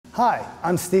Hi,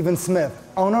 I'm Stephen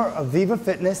Smith, owner of Viva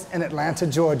Fitness in Atlanta,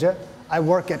 Georgia. I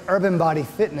work at Urban Body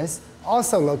Fitness,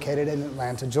 also located in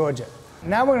Atlanta, Georgia.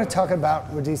 Now we're going to talk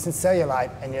about reducing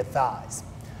cellulite in your thighs.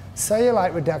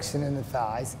 Cellulite reduction in the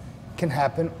thighs can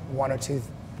happen one or two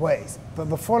ways. But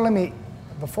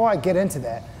before I get into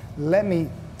that, let me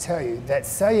tell you that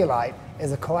cellulite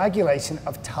is a coagulation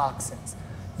of toxins.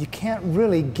 You can't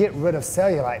really get rid of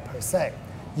cellulite per se.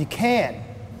 You can,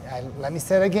 let me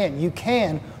say it again, you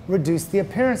can reduce the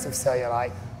appearance of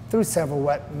cellulite through several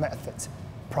methods.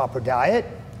 Proper diet,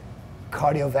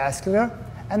 cardiovascular,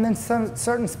 and then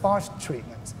certain spa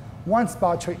treatments. One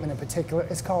spa treatment in particular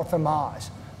is called Thermage.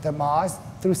 Thermage,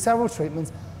 through several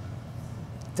treatments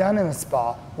done in a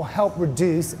spa, will help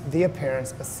reduce the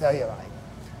appearance of cellulite.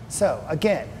 So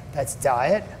again, that's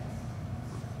diet,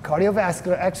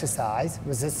 cardiovascular exercise,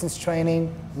 resistance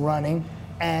training, running,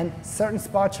 and certain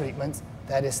spa treatments,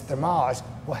 that is Thermage,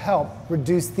 will help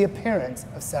reduce the appearance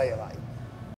of cellulite.